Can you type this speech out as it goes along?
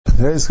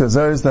Today's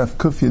Chazar is Daf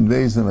Kuf Yud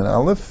Beis and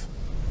Aleph,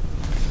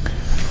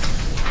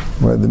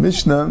 where the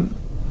Mishnah,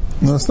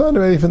 no, it's not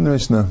already from the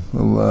Mishnah.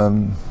 We'll,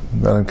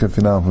 not on Kuf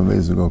Yud Aleph and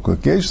Beis, we'll go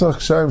quick. Yesh lach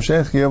ksharim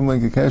sheich yom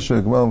like a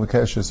kesher, gmal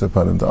v'kesher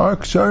separim. There are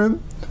ksharim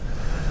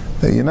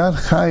that you're not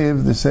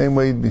chayiv the same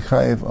way you'd be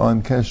chayiv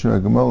on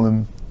kesher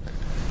gmalim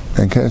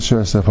and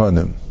kesher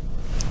separim.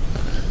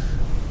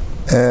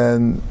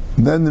 And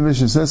then the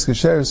Mishnah says,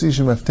 Kesher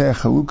isha mafteach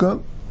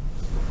chalukah,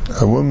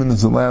 a woman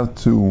is allowed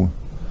to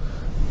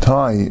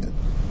tie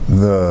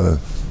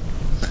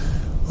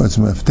what's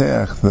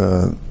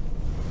mafteach,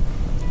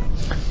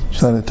 she's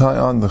trying to tie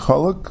on the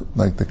chaluk,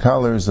 like the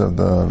collars of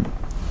the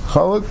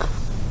chaluk,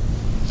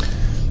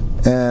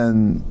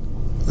 and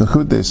the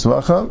chutei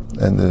svacha,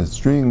 and the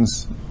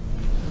strings,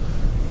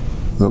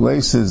 the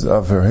laces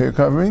of her hair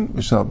covering,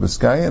 mishal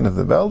b'skaya, and of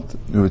the belt,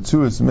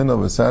 u'etzuas min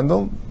of a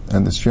sandal,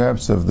 and the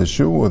straps of the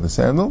shoe or the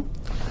sandal,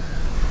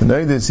 the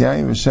noides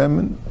yayin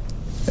v'shemen,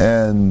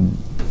 and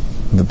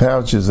the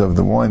pouches of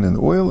the wine and the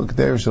oil,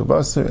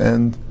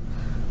 and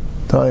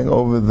tying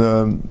over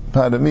the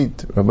pot of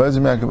meat. You're allowed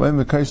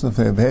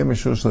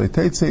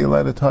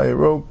to tie a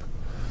rope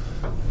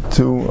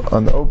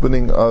on the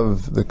opening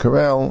of the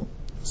corral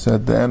so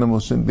that the animal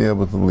shouldn't be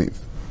able to leave.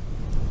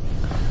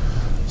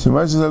 So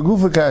it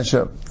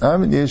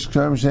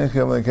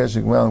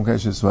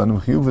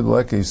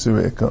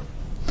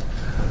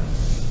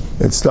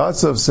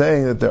starts off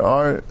saying that there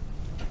are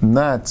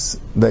knots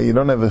that you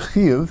don't have a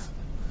chiyuv,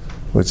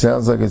 which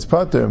sounds like it's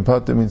pater, and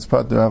pater means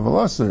pater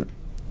avalasser.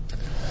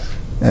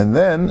 And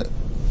then it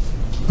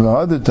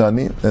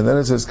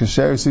says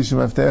kasher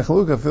sishim aftech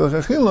luka filach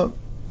achila.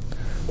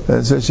 And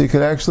it says she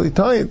could actually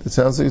tie it. It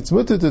sounds like it's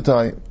mutter to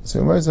tie it.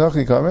 So where's the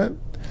hachi comment?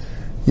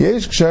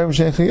 Yesh ksharim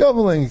shein chayav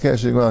alein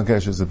kesher gmal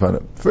kesher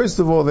separim. First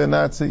of all, they're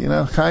not you're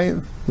not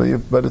chayiv,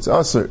 but it's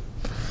aser.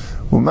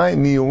 We might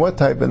know what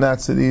type of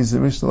knots it is.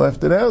 The Mishnah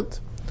left it out.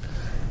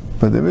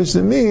 But the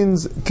Mishnah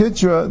means,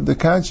 Kitra, the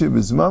kachib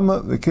is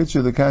mama, the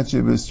Kitra, the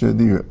kachib is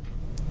tradira.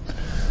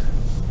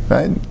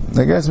 Right?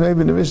 I guess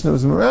maybe the Mishnah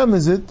was maram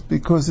is it,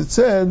 because it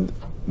said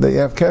that you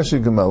have kasher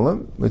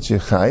gemalim, which you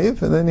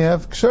chayiv, and then you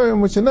have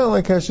ksharim, which are not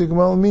like kasher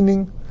gemalim,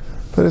 meaning,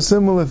 but a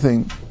similar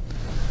thing.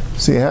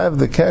 So you have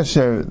the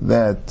kasher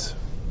that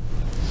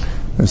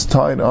is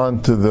tied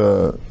onto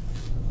the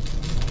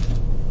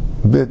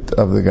bit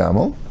of the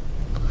gamal,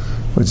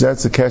 which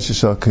that's the kasher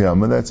shal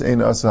kiyama, that's ein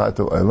asahat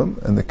al-ilam,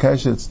 and the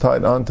kasher that's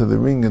tied onto the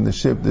ring in the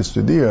ship, the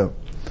shradira,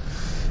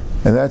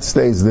 and that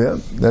stays there,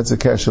 that's a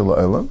kasher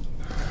al-ilam.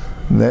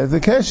 And there's the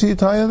kasher you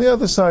tie on the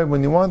other side,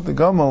 when you want the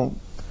gamal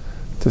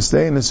to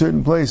stay in a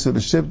certain place, or the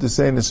ship to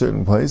stay in a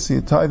certain place, so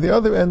you tie the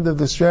other end of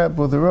the strap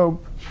with the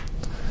rope,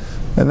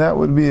 and that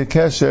would be a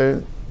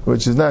kasher,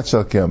 which is not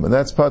shal kiyama, and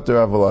that's pater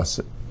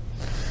avalasser.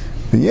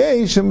 And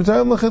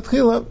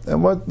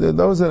what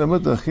those that are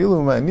mutar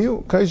chilu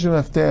ma'niu, kasher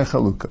mafteach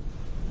chalukah.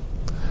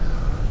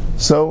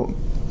 So,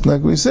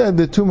 like we said,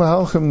 the two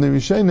mahalchim, the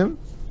Rishonim,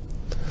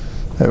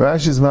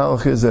 Rashi's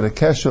mahalch is that a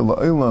kasher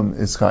la'olam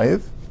is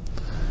chayiv,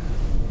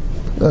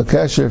 a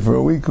kasher for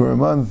a week or a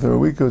month or a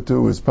week or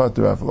two is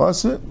pater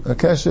avalasser, a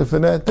kasher for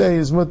that day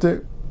is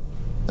mutar.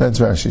 That's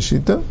Rashi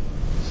Shita.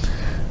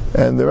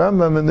 And the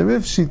Rambam and the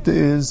Rif Shita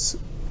is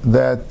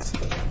that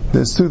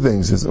there's two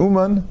things, there's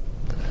uman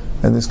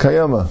and there's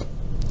kayama.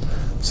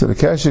 So the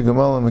kasher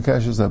gamal and the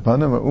kasher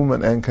zapanim are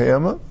uman and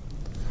kayama.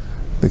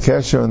 The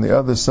kasher on the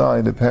other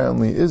side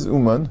apparently is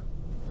uman,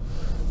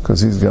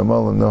 because he's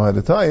gamal and know how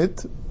to tie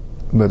it,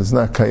 but it's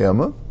not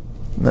kayama,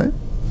 right?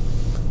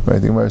 Right,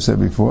 the Gemara said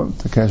before,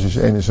 the kasher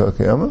she'ein shal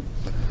kayama.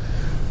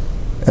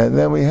 And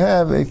then we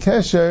have a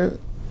kasher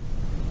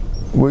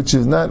which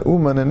is not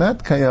uman and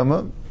not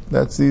kayama.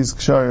 That's these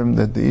ksharim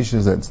that the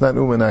isha said. It's not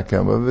uman, not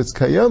kayama. If it's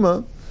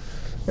kayama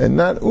and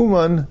not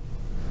uman,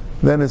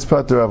 then it's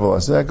pater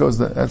avalas. So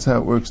that's how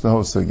it works the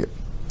whole sugya.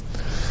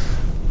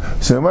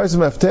 So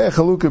mafteach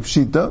chalukah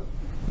pshita.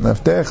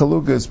 Mafteach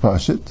chalukah is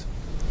pashit.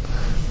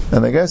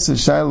 And I guess the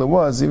shaila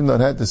was, even though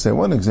it had to say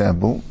one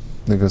example,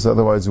 because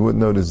otherwise we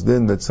wouldn't notice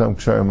then that some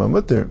ksharim are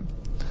mutter,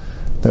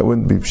 that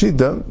wouldn't be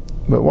pshita.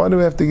 But why do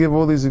we have to give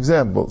all these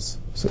examples?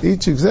 So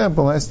each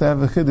example has to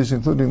have a chiddush,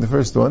 including the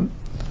first one.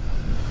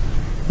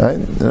 Right?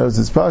 In other words,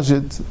 it's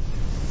pashit,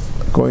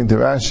 according to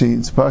Rashi,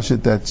 it's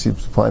pashit that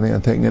she's planning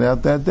on taking it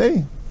out that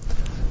day.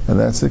 And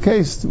that's the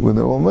case with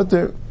the all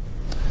mutter.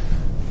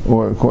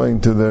 Or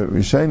according to the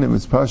Rishonim,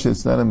 it's pashit,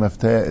 it's not a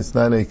mafteah, it's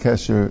not a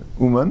kesher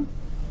uman,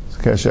 it's a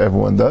kesher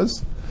everyone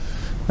does,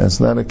 and it's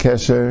not a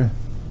kesher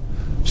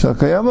shal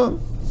kayama.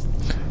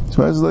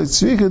 So it's like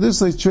tzrika, this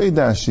is like trei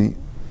dashi.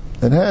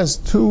 It has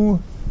two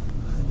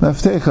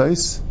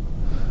maftechais,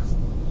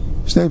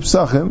 shnei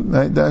psachim,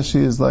 right?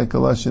 Dashi is like a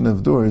lashon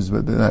of doors,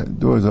 but they're not,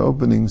 doors are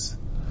openings,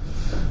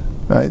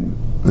 right?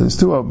 There's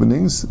two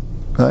openings,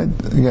 right?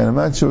 Again, I'm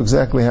not sure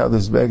exactly how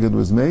this beged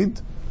was made,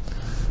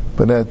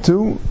 but there are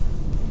two,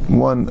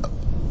 one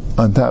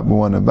on top and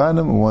one on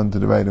bottom, one to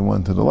the right and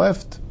one to the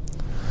left.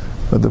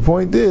 But the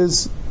point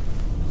is,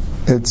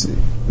 it's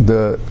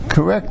the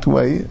correct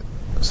way,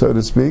 so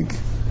to speak,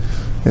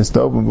 is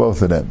to open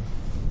both of them.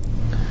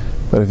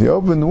 But if you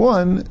opened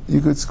one,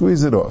 you could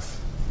squeeze it off.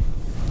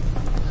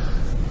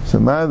 So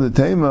the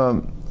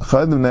tema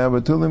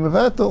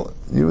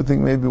you would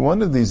think maybe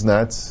one of these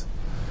knots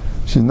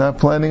she's not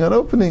planning on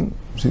opening.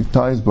 She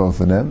ties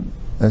both of them,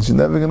 and she's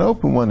never going to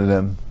open one of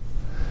them,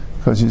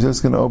 because she's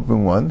just going to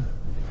open one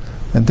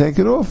and take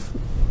it off.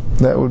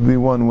 That would be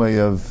one way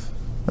of,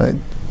 right?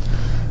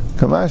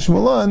 Kamash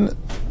Malan,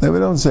 we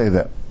don't say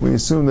that. We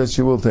assume that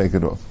she will take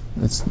it off.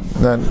 It's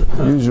not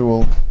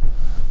usual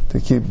to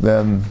keep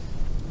the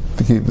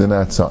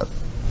knots on.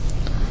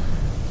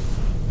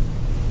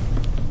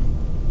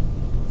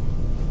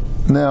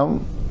 Now,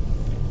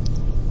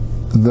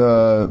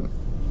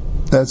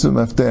 that's a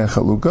Mafteach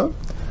Chalukah.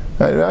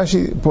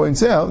 Rashi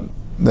points out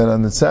that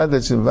on the side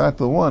that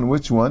Shilvatel one,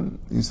 which one?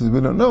 He says,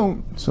 we don't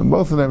know, so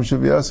both of them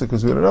should be Asa,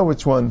 because we don't know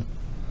which one.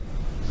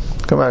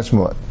 Kamash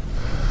Malan.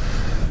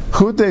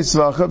 Chute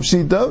Svacha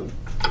Pshita,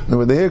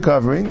 with the hair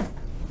covering,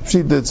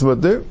 Pshita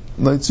Tzvater,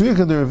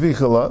 Leitzvika the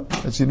Revichala,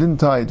 that she didn't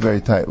tie it very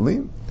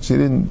tightly. She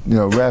didn't,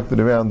 wrap it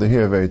around the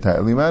hair very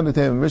tightly.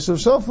 Ma'anatem Mishal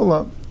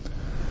Shalfala.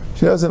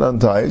 She doesn't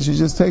untie it, she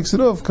just takes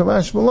it off.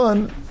 Kamash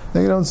Malan,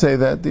 they don't say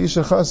that. The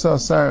Isha Chasa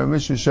Sarah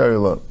Misha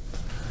Sharila.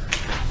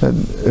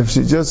 And if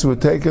she just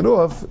would take it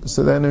off,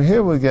 so then her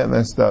hair would get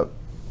messed up.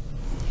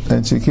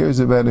 And she cares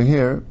about her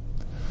hair,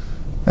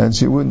 and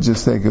she wouldn't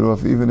just take it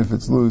off, even if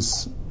it's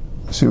loose,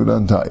 she would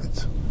untie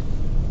it.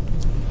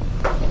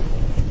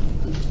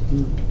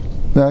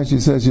 Now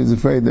she says she's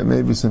afraid that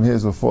maybe some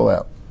hairs will fall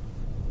out.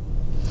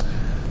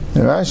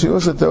 And Rashi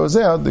also throws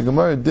out, the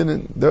Gemara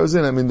didn't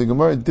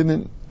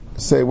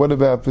say, what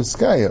about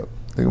Piskaya?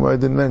 The Gemara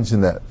didn't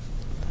mention that.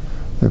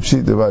 The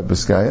Pshita about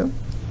Piskaya.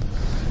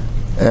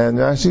 And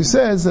Rashi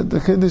says that the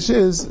Kiddush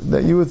is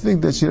that you would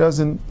think that she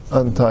doesn't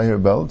untie her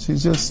belt, she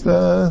just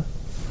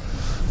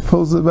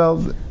pulls the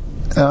belt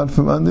out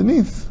from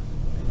underneath.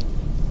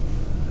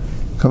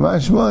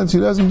 Kamash Malan, she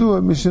doesn't do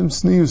it, Mishim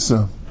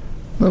Sniusa.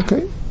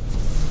 Okay.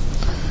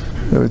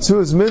 The Ritzu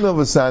is middle of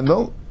a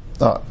sandal.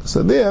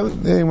 So there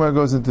Gemara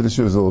goes into the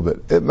shoes a little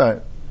bit. It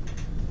might.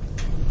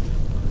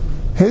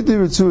 Here the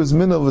Ritzu is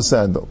middle of a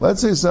sandal.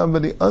 Let's say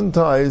somebody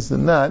unties the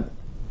knot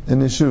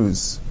in his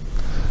shoes.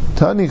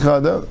 Tani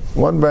Chada,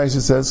 one Brayshah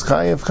says,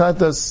 Chayev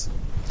Chatas.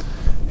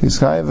 He's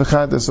Chayev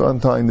Chatas for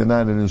untying the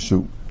knot in his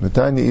shoe. The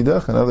Tani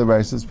Idach, another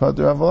Brayshah says,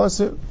 Pater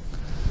Avalasir.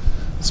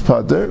 It's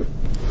Pater.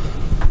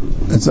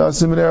 It's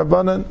Asim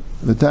Rabbanan.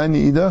 The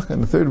Tani Idach,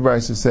 and the third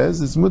Brayshah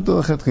says, it's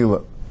Mutal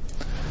Chetchila.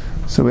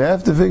 So we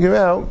have to figure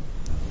out,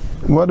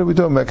 what are we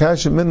talking about?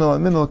 Kasha Minal,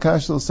 Minal,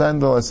 Kashal,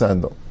 Sandal,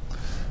 Sandal.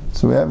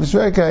 So we have a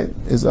Shrekite,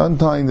 is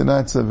untying the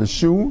knots of a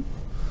shoe,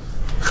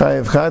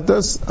 Chayev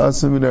Chatas,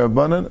 Asim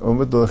Rabbanan, or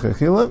Mutal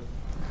Chetchila.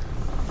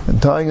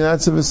 And tying the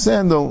knots of a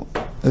sandal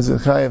is a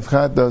Chayev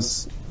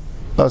Chatas,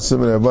 Asim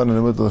Rabbanan,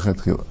 or Mutal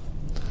Chetchila.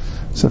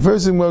 So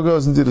first thing more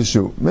goes into the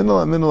shoe.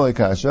 Minal, Minal,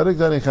 Kasha. Adik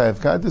Chayev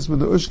Chatas, with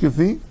the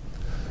Ushkafi,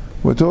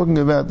 we're talking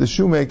about the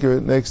shoemaker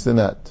that makes the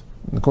knot.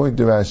 According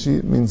to Rashi,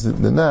 it means that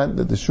the knot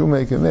that the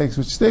shoemaker makes,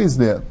 which stays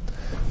there.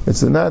 It's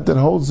the knot that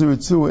holds the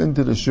ritzua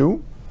into the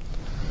shoe.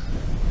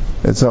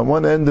 It's on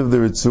one end of the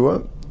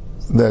ritzua,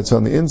 that's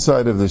on the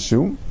inside of the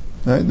shoe.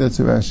 Right? That's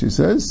what Rashi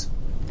says.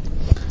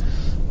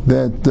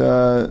 That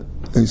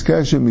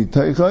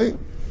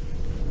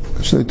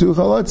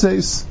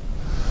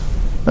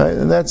right?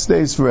 And that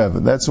stays forever.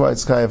 That's why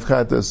it's Chayev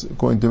Chatas,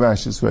 according to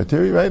Rashi's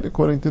criteria, right?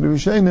 According to the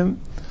Rishonim,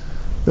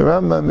 the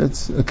Rambam,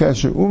 it's a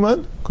kasher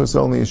uman, because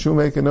only a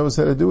shoemaker knows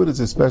how to do it. It's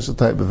a special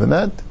type of a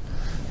knot,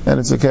 and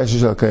it's a kasher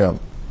shel kayam.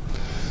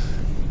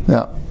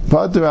 Now,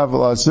 pater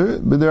aval aser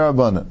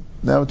b'derabbanan.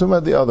 Now we're talking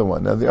about the other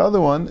one. Now the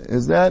other one,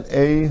 is that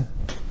a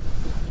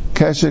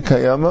kasher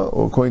kayama,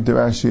 or according to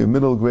Rashi, a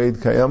middle grade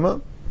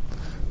kayama,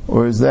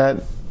 or is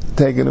that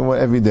taken away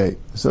every day?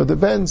 So it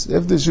depends.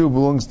 If the shoe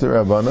belongs to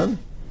Rabbanan,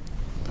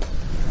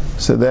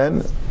 so then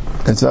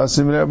it's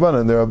asim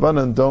b'derabbanan. The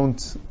Rabbanan don't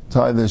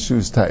tie their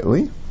shoes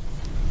tightly.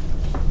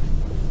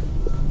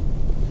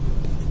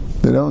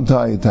 They don't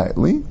tie it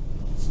tightly.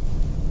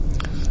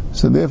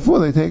 So therefore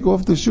they take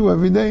off the shoe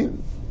every day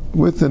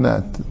with the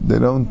knot. They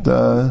don't,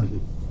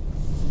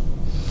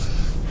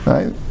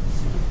 right?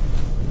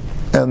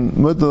 And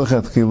Mutal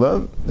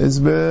Chetchila is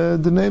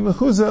the name of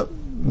Chuzah.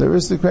 The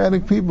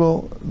aristocratic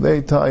people,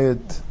 they tie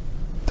it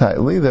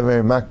tightly. They're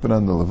very makbid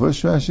on the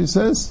levush, Rashi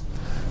says.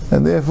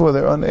 And therefore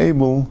they're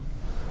unable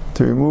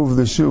to remove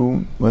the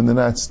shoe when the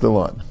knot's still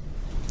on.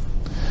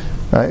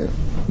 Right?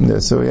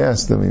 So he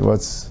asked them,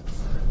 what's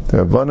the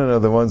Rabbanan are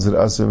the ones that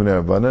are Asur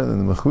Minei Rabbanan,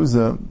 and the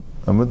Mechuzah,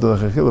 Amutal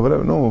Chechila,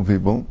 whatever, normal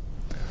people.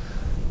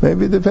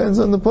 Maybe it depends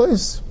on the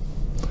place.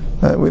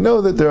 We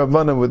know that the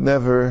Rabbanan would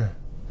never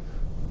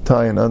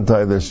tie and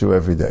untie their shoe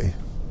every day.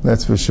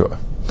 That's for sure.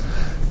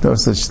 No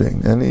such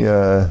thing.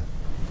 Anyone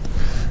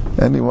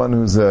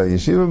who's a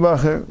yeshiva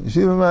bacher,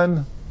 yeshiva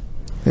man,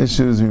 his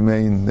shoes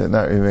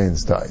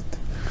remains tight.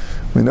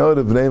 We know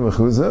the Bnei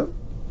Mechuzah,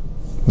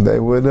 they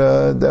would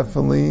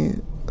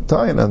definitely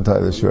tie and untie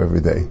the shoe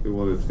every day. They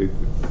want to take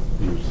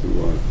the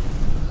shoe off.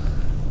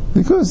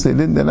 Because they're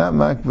not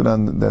makbid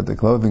on that the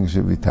clothing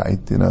should be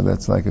tight.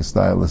 That's like a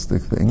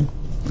stylistic thing.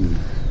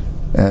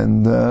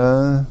 And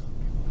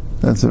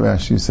that's what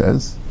Rashi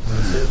says.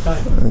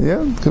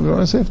 Yeah, because we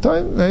want to save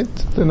time, right?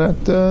 They're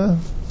not,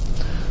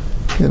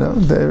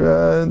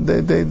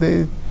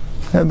 they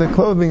have their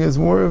clothing as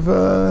more of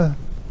a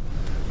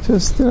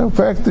just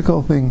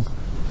practical thing.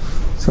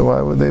 So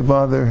why would they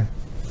bother?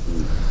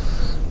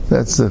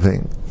 That's the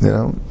thing,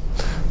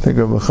 Think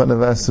of Chana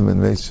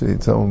Vasserman, basically,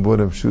 someone bought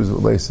him shoes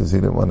with laces, he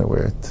didn't want to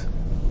wear it.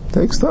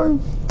 Takes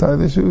time, tie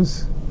the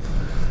shoes.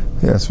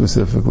 Yeah,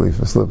 specifically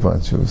for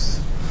slip-on shoes.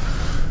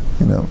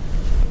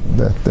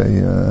 That they,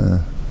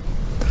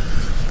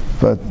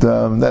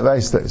 that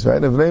Vaistais,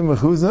 right? Of Bnei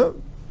Mechuzah,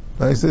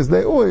 Vaistais,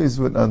 they always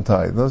would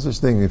untie. No such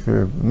thing. If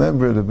you're a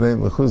member of the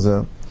Bnei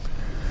Mechuzah,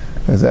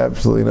 there's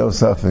absolutely no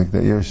suffix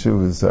that your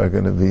shoes are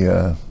going to be,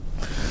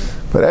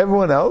 but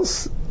everyone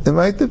else, it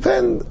might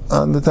depend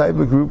on the type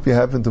of group you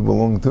happen to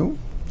belong to,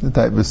 the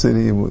type of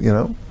city,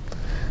 You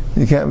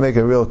can't make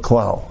a real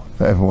klal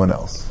for everyone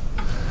else.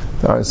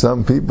 There are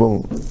some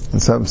people in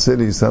some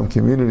cities, some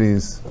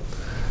communities,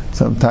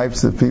 some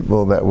types of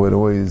people that would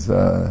always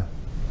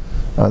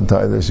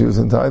untie their shoes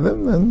and tie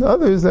them, and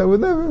others that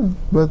would never.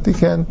 But you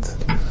can't.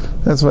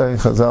 That's why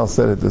Chazal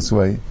said it this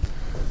way.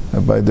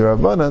 By the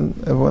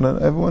Rabbanan,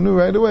 everyone knew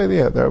right away.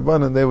 Yeah, the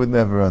Rabbanan, they would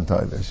never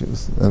untie their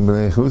shoes, and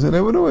Bnei Chuzah,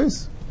 they would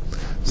always.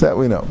 So that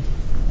we know.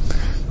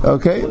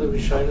 Okay.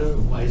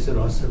 Why is it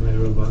also by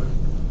Rabbanan?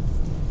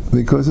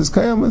 Because it's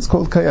Kayama. It's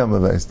called Kayama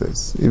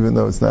Vaistais, even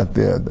though it's not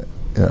there. Even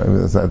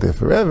though it's not there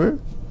forever.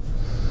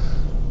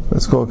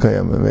 It's called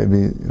Kayama.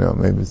 Maybe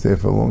it's there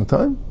for a long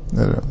time. I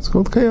don't know. It's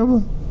called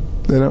Kayama.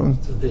 They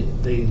don't. So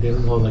they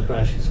don't hold like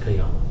Rashi's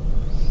Kayama.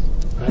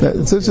 Right?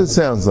 That's what it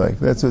sounds like.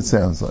 That's what it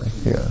sounds like.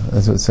 Yeah,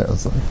 that's what it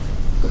sounds like.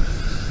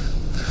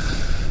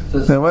 So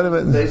now, what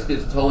about basically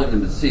it's tolling the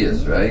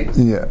Metzias, right?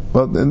 Yeah.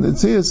 Well, the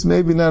Metzias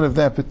maybe not of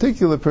that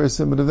particular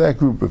person, but of that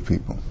group of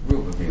people.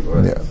 Group of people,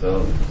 right? Yeah.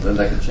 So then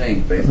that could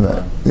change based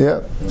on.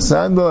 Yeah.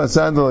 Sandal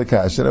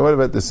akash. And what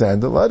about the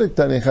sandal? We're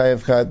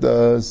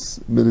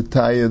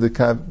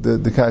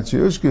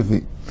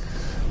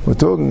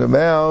talking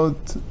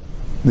about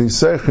the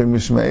Seichim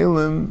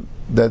Mishmaelim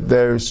that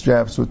their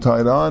straps were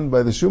tied on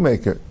by the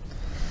shoemaker,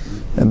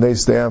 and they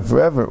stay on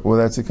forever. Well,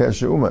 that's a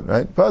kasher uman,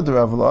 right? Padar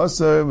aval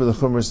aser with the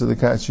chumras of the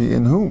kashi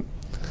in whom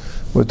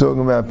we're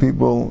talking about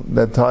people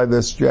that tie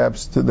their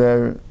straps to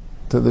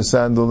the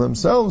sandal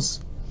themselves.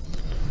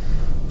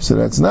 So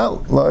that's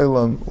not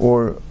la'ilam,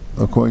 or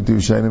according to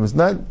Yishayim, it's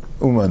not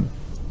uman.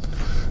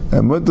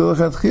 And muddal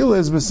lechatchila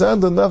is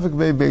b'sandal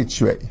nafik beit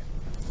shrei.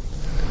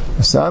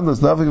 The sandal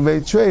is nafik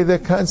beit shrei. They're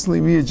constantly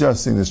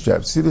readjusting the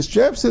straps. See, the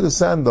straps of the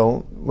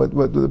sandal.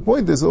 What the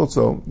point is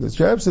also, the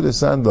straps of the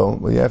sandal.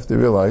 Well, you have to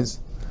realize,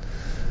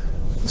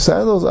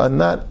 sandals are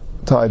not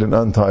tied and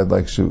untied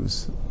like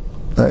shoes.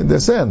 Right? They're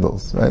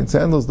sandals. Right?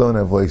 Sandals don't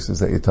have laces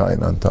that you tie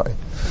and untie.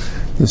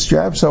 The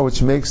straps are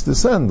which makes the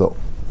sandal.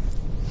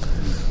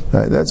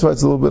 Right? That's why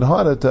it's a little bit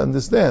harder to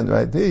understand.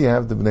 Right? Here you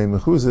have the Bnei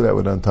Mechuzah that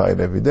would untie it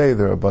every day.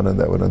 There are Rabbanan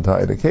that would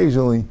untie it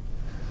occasionally.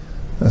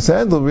 A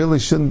sandal really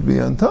shouldn't be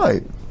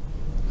untied.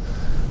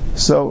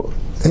 So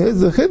here's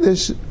the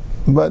chiddush.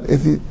 But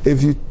if you,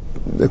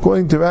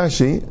 according to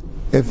Rashi,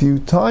 if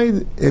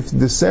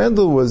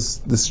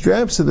the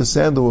straps of the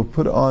sandal were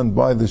put on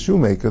by the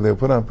shoemaker, they were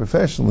put on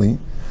professionally,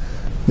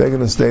 they're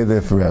going to stay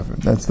there forever.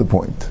 That's the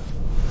point.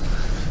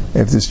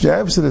 If the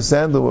straps of the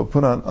sandal were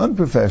put on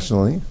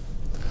unprofessionally,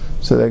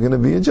 so they're going to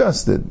be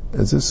adjusted.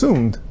 It's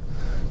assumed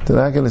they're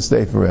not going to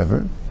stay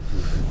forever.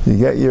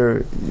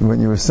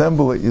 When you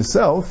assemble it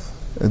yourself,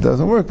 it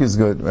doesn't work as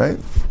good, right?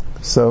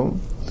 So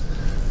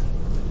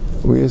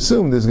we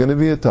assume there's going to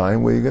be a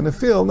time where you're going to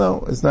feel,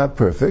 no, it's not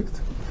perfect.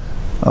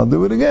 I'll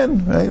do it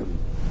again, right?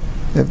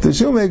 If the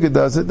shoemaker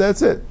does it,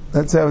 that's it.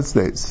 That's how it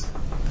stays.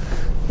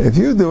 If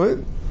you do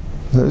it,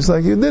 just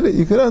like you did it,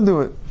 you can undo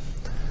it.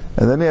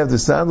 And then you have the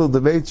sandal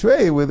debate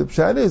tray, where the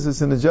pshat is,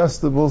 it's an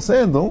adjustable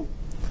sandal,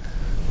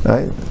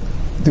 right?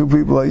 Two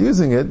people are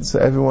using it, so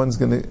everyone's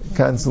going to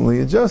constantly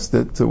adjust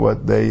it to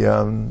what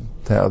to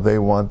how they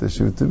want the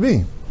shoe to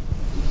be.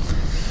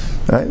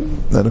 Right?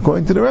 And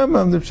according to the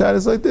Rambam, the pshat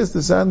is like this: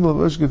 the sandal of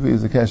Ushkafi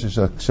is a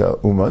kasher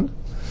uman,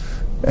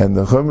 and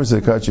the chumras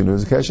of kachinu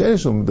is a kasher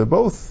enishum. They're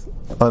both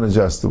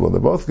unadjustable.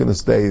 They're both going to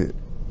stay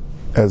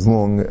as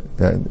long.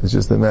 It's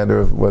just a matter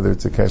of whether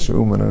it's a kasher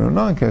uman or a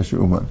non-kasher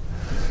uman.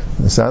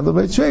 The sandal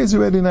beit shrei is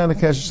already not a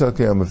kasher shel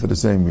kiyama for the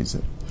same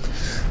reason,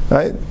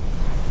 right?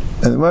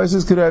 And the Gemara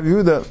says, "Could Rav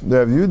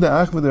Yehuda,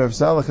 Achmed, Rav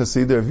Salach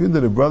Hasidah, Rav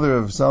Yehuda, the brother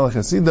of Salach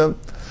Hasidah,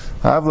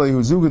 Havlei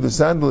Huzuga, the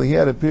sandal, he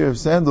had a pair of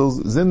sandals,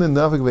 Zinnan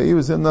Nafik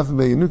Be'ivas, Zin Nafik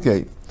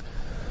Be'inukei.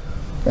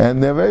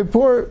 And they're very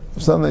poor.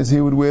 Sometimes he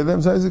would wear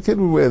them, sometimes the kid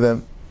would wear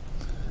them.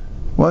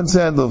 One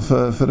sandal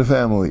for the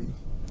family.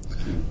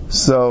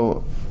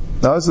 So,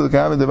 also the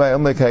comment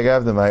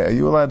are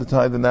you allowed to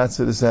tie the knots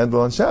of the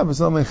sandal on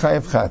Shabbos? Only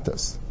Chayav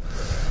Chatas.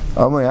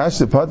 Only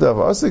Hashta Patav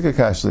Asika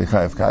Kashli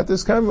Chayav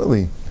Chatas,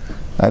 currently.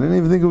 I didn't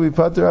even think it would be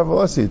Pater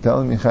Avalasi,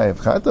 telling me Chayav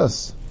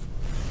Chatas.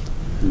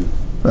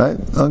 Right?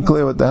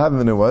 Unclear what the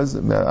Havana was.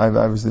 I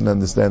obviously didn't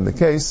understand the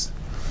case.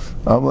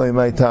 Amalei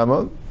Mai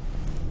Tama.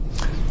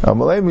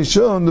 Amalei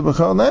Mishon the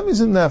Bechal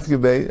Namizim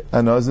Nafgebe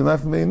Anozim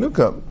Afmei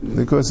Nukam.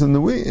 Because in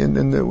the week,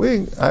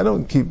 I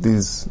don't keep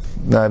these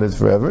knotted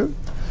forever.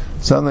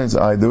 Sometimes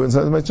I do, and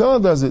sometimes my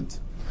child does it.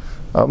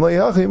 Amalei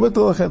Hachi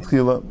Mutal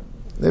Chetchila.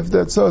 If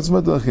that's so, it's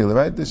Mutal Chila,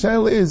 right? The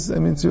Shaila is,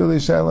 it's really a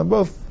Shaila on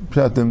both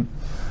Pshatim.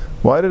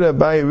 Why did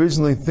Abai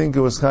originally think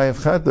it was Chayav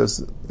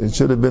Chatas? It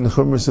should have been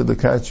Chumr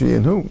Sedekatri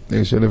and who?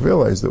 They should have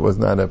realized it was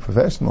not a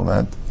professional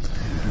knot.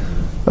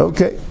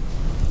 Okay.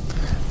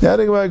 Now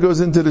the Gemara goes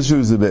into the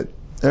shoes a bit.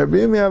 Rabbi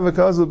Yirmiyah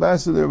Avakazul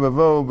Basel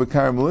Bavo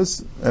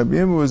B'Karmelis. Rabbi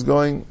Yirmiyah was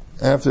going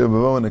after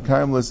Bavo and the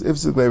Karmelis,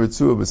 Ifsik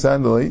Levitzua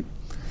B'Sandali,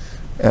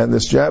 and the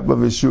strap of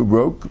his shoe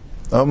broke.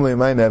 Amli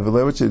Main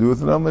Avile, what you do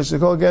with it? Amli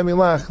Shekol Gemi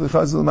Lach,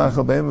 L'Chazil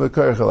Machal Beim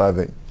V'Karechel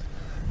Ave.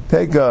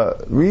 Take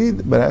a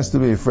reed, but it has to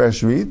be a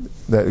fresh reed,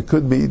 that it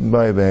could be eaten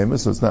by a behemoth,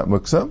 so it's not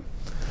muksa,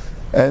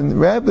 and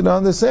wrap it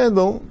on the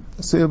sandal,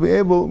 so you'll be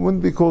able, it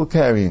wouldn't be called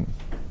carrying.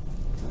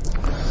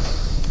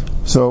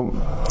 So,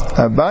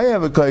 Abaye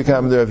have a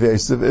koyikam there of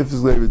Yosef, if it's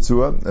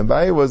levitzua.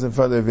 Abaye was in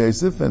front of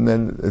Yosef, and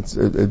then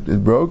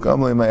it broke.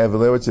 Amle my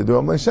evele, what you do?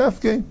 Amle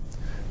shafke.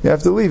 You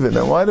have to leave it.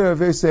 Now, why did Rav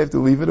Yosef have to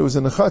leave it? It was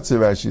in a chatzir,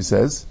 Rashi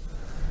says.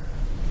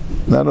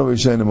 Not over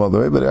Shainim all the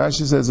way, but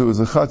Rashi says it was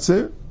a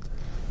chatzir,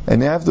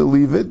 and you have to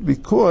leave it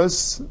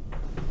because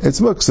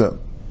it's muksa.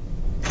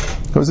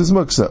 Because it's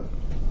muksa.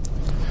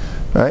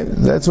 Right?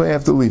 That's why you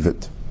have to leave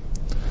it.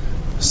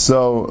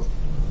 So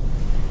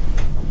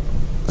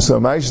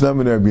Ma'ishnam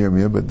and Rabbi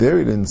Yirmiyah, but there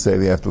he didn't say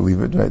they have to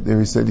leave it, right? There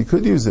he said you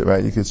could use it,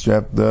 right? You could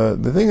strap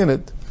the thing in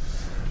it.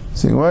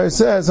 So why it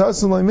says,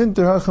 Hasalai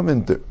minter, Hacham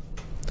minter.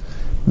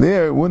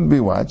 There it wouldn't be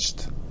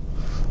watched.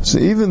 So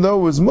even though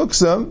it was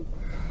muksa,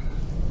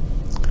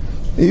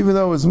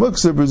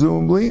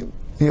 presumably,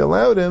 he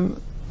allowed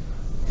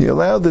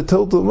the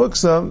total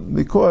muksa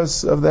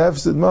because of the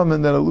hefsid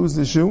mammon that'll lose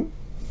the shoe.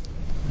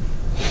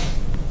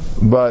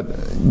 But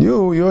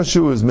your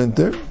shoe is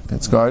minter,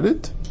 it's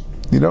guarded.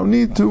 You don't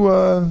need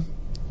to,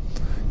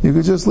 you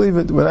could just leave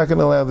it. We're not going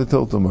to allow the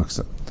total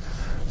muksa.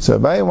 So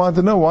Abaye wanted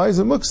to know, why is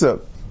it muksa?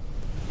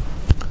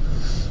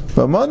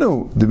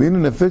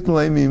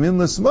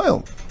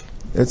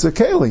 It's a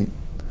keli.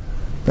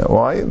 Now,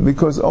 why?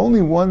 Because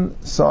only one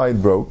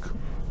side broke,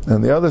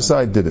 and the other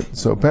side didn't.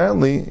 So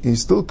apparently, he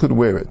still could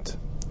wear it.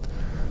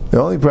 The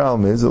only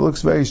problem is, it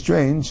looks very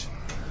strange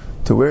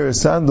to wear a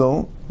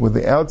sandal with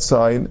the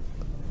outside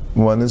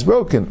one is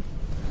broken.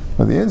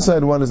 But the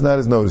inside one is not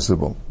as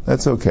noticeable.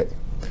 That's okay.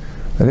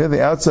 And here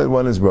the outside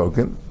one is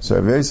broken. So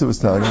Rav Yosef was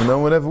telling him, no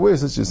one ever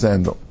wears such a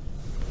sandal.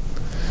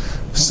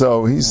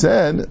 So he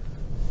said,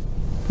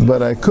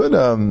 but I could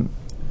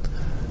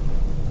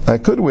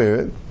wear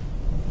it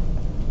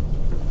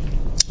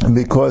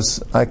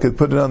because I could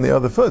put it on the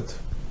other foot.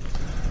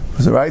 It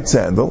was a right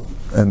sandal,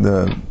 and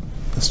the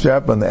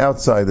strap on the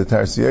outside, the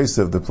Tarsi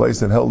Yosef, the place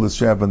that held the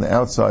strap on the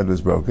outside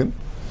was broken.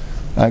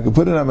 I could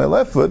put it on my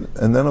left foot,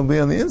 and then it'll be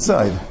on the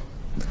inside.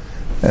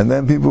 And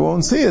then people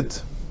won't see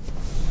it.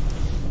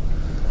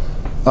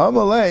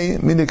 Amalei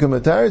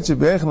minikamatari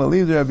Rabbi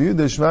leave the Rabbi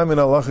Yehuda shma min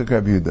halacha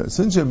Rabbi Yehuda.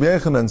 Since Rabbi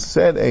Yechanan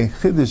said a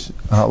chiddush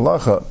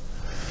halacha,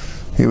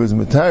 he was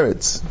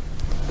mataritz.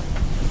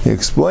 He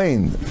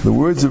explained the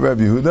words of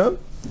Rabbi Yehuda.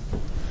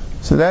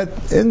 So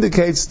that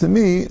indicates to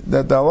me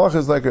that the halacha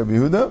is like Rabbi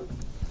Yehuda,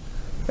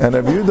 and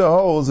Rabbi Yehuda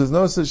holds there's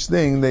no such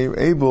thing they are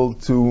able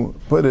to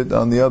put it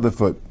on the other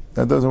foot.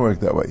 That doesn't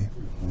work that way.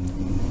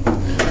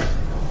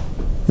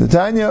 The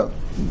Tanya,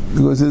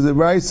 because there's a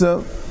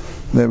Raisa,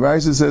 the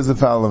Raisa says the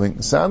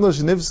following: Sandal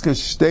shenifska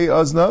shtei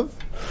aznav,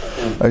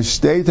 a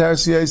shtei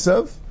tarsi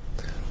Yosef.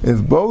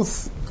 If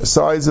both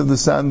sides of the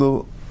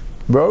sandal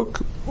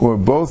broke, or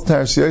both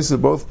tarsi Yosef,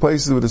 both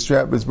places where the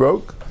strap is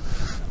broke,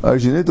 or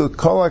the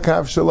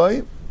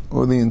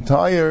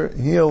entire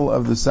heel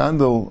of the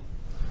sandal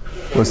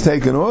was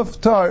taken off,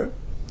 tar,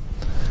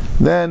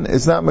 then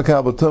it's not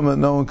makabel tumah,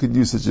 no one could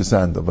use such a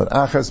sandal. But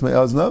achas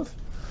me'aznav,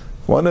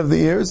 one of the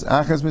ears,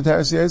 achas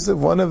me'tarsi Yosef,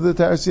 one of the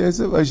tarsi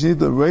Yosef,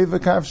 ashinitu reiva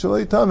kaf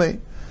shalei tamei,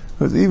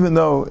 because even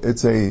though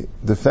it's a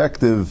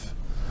defective,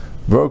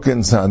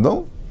 broken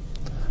sandal,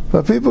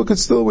 but people could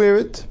still wear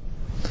it.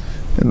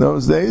 In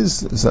those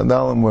days,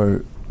 sandalim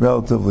were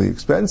relatively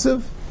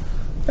expensive,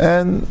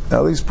 and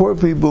at least poor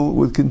people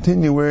would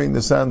continue wearing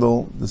the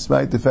sandal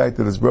despite the fact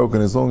that it's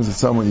broken, as long as it's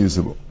somewhat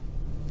usable.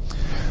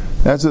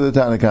 That's what the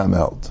Tanna Kamma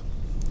held.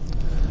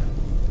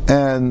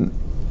 And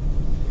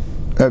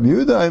Rabbi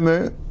Yehuda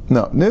Aimer,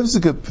 no,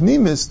 Nivzika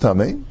Pnimis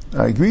Tamei,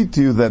 I agree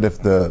to you that if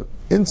the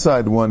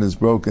inside one is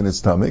broken,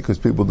 it's Tamei, because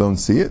people don't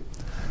see it.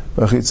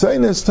 But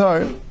Chitzayin is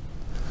Tar,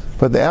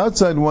 but the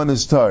outside one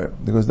is Tar,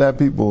 because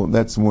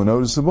that's more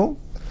noticeable,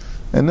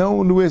 and no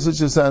one wears such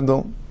a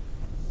sandal.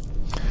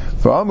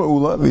 For Amar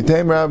Ula,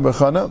 V'teim Rav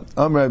Bechana,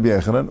 Amar Rabbi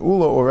Yechanan,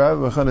 Ula or Rav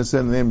Bechana said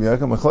in the name of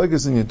Yechon,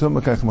 Machlekes in Yom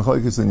Tumah, Kach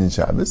Machlekes in Yom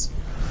Shabbos.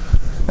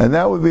 And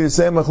that would be the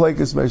same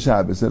Machlekes by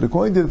Shabbos. That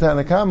according to the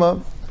Tanna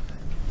Kamma,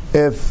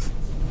 if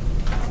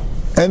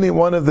any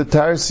one of the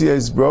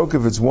Tarsiyas broke,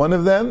 if it's one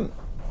of them,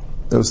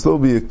 there will still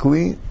be a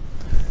Kli,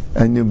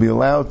 and you'll be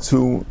allowed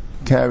to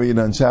carry it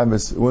on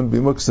Shabbos. It wouldn't be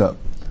Muksa.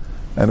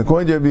 And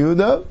according to Rabbi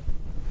Yehuda,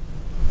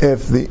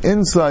 if the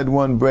inside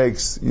one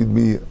breaks, it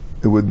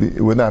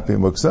would not be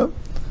muksa.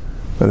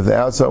 But if the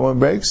outside one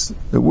breaks,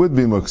 it would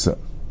be muksa.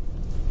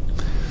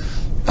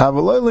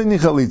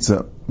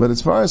 But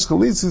as far as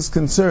chalitza is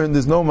concerned,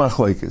 there's no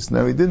machlokes.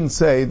 Now he didn't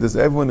say, does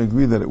everyone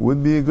agree that it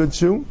would be a good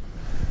shoe,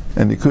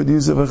 and he could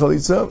use it for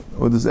chalitza,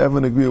 or does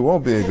everyone agree it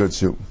won't be a good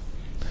shoe?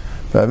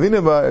 Who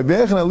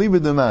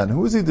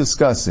is he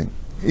discussing?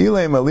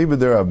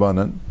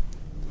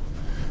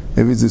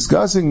 If he's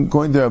discussing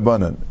according to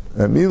Rabbanan,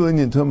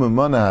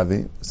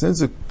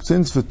 since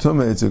for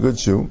Tumah it's a good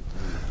shoe,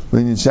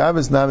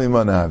 Shabbos nami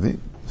manahavi,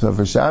 so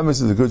for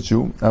Shabbos it's a good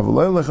shoe, but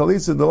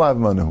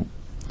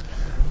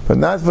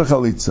not for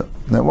chalitza.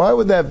 Now why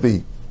would that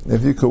be?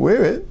 If you could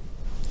wear it,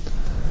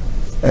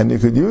 and you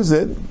could use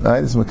it,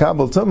 right, it's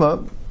makabel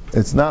Tumah,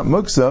 it's not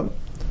muksa,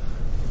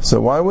 so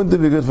why wouldn't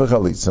it be good for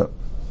chalitza?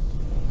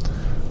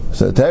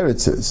 So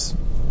Teretz says,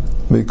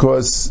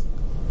 because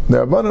the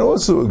Rabbanan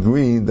also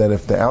agree that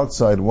if the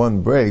outside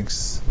one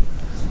breaks,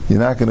 you're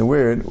not going to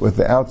wear it with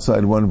the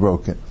outside one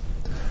broken.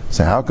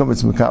 So how come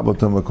it's Mekabel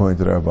Tumah according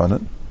to the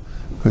Rabbanan?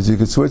 Because you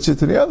could switch it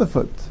to the other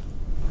foot.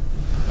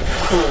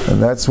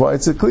 And that's why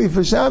it's a kli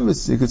for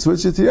Shabbos. You could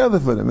switch it to the other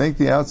foot and make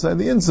the outside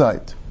the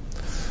inside.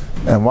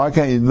 And why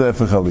can't you do that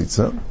for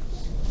Chalitza?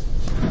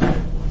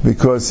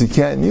 Because you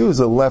can't use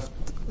a left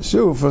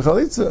shoe for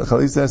Chalitza.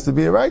 Chalitza has to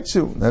be a right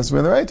shoe. It has to be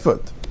on the right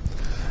foot.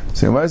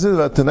 So Gemara says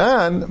about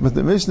Tanan, but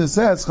the Mishnah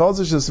says,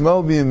 Chalza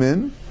shesmel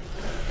biyamin,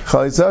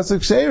 Chalitza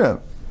s'ksheira.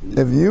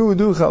 If you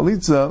do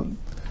Chalitza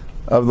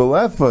of the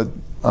left foot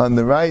on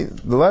the right,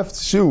 the left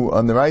shoe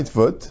on the right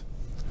foot,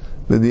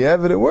 but the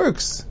evidence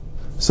works.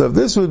 So if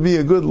this would be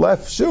a good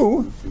left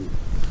shoe,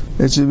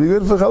 it should be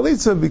good for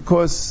Chalitza,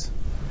 because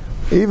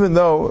even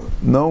though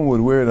no one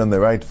would wear it on the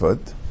right foot,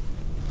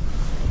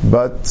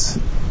 but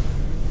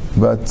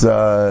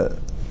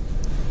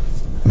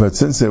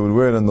since they would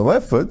wear it on the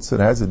left foot, so it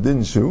has a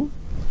din shoe,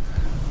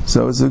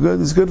 so it's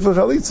good for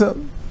Chalitza,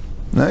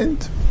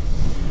 right?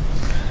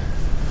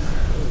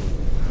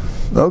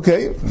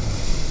 Okay,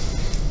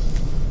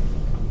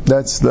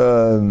 that's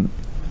the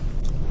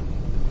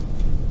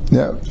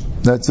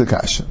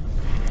kasha.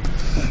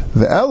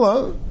 The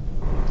Ella,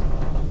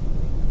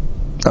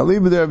 Ali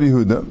b'der Rabbi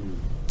Yehuda,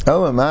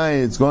 Ella Mai,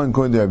 it's going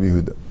according to Rabbi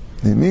Yehuda.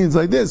 It means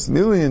like this: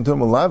 Milian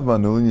Tumah lav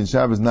manu, and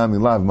Shabbos nami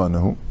lav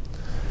manu.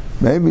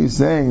 Maybe he's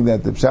saying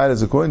that the pshat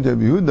is according to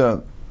Rabbi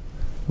Yehuda,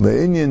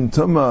 le'inyan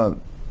Tumah,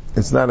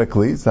 it's not a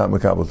kli, it's not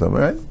makabel Tumah,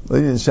 right?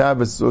 Le'inyan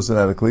Shabbos is also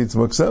not a kli, it's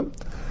muksa,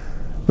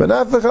 but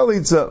not for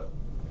chalitza.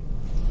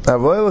 For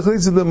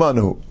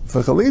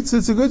chalitza,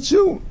 it's a good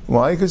shoe.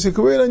 Why? Because you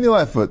can wear it on your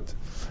left foot.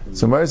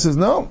 So Mari says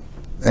no.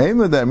 If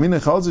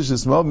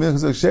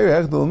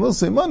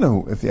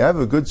you have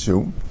a good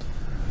shoe,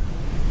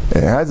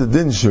 it has a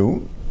din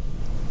shoe,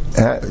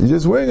 you're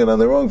just wearing it on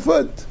the wrong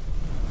foot,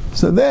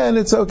 so then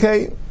it's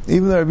okay.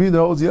 Even though Rabbi Yehuda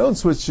holds you don't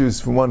switch shoes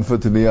from one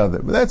foot to the other,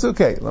 but that's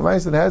okay.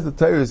 Lamais, it has the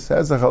tyrus,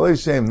 has the chalei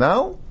shem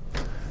now,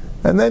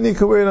 and then you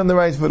can wear it on the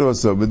right foot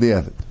also, but the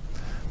other.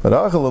 But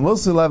Achal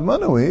Musa Lav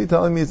Manawi,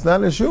 telling me it's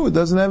not a shoe, it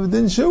doesn't have a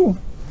din shoe.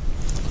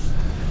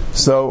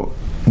 So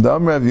the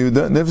Amr Rav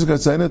Yehuda, Nifs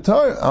Gatzayna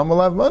Tar,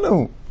 Amalav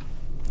Manu.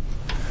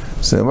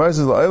 So the Amar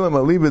says, La'ilam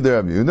Aliba de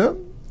Rav Yehuda,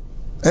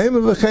 Eim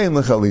V'chein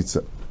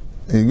L'chalitza.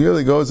 He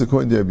really goes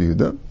according to Rav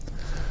Yehuda,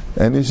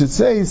 and you should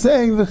say, he's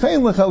saying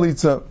V'chein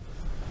L'chalitza.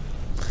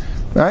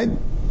 Right?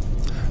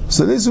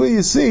 So this is where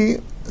you see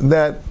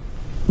that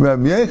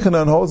Rabbi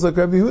Yechanan holds like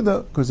Rabbi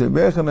Yehuda, because Rabbi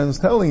Yechanan is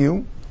telling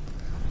you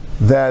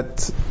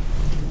that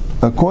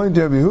according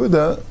to Rabbi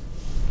Yehuda,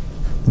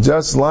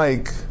 just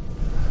like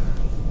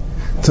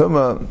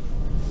Tumah,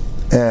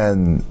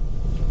 and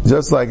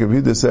just like Rabbi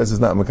Yehuda says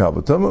it's not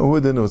Makabel Tumah,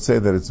 Yehuda would say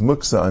that it's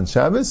Muksa on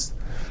Shabbos,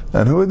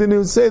 and Yehuda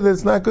would say that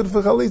it's not good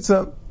for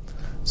Chalitza.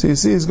 So you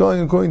see he's going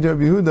according to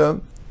Rabbi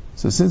Yehuda,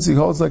 so since he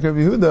holds like Rabbi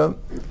Yehuda,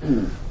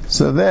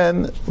 so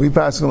then we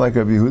pass him like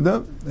Rabbi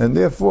Yehuda, and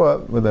therefore,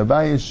 with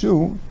Abaye's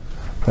shoe,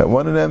 that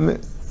one of them,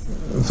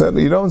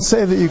 you don't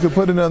say that you could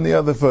put it on the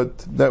other foot,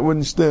 that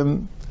wouldn't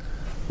stem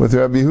with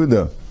Rabbi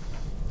Yehuda.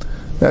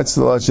 That's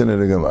the Lashon of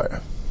the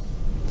Gemara.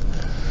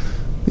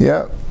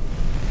 Yeah.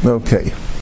 Okay.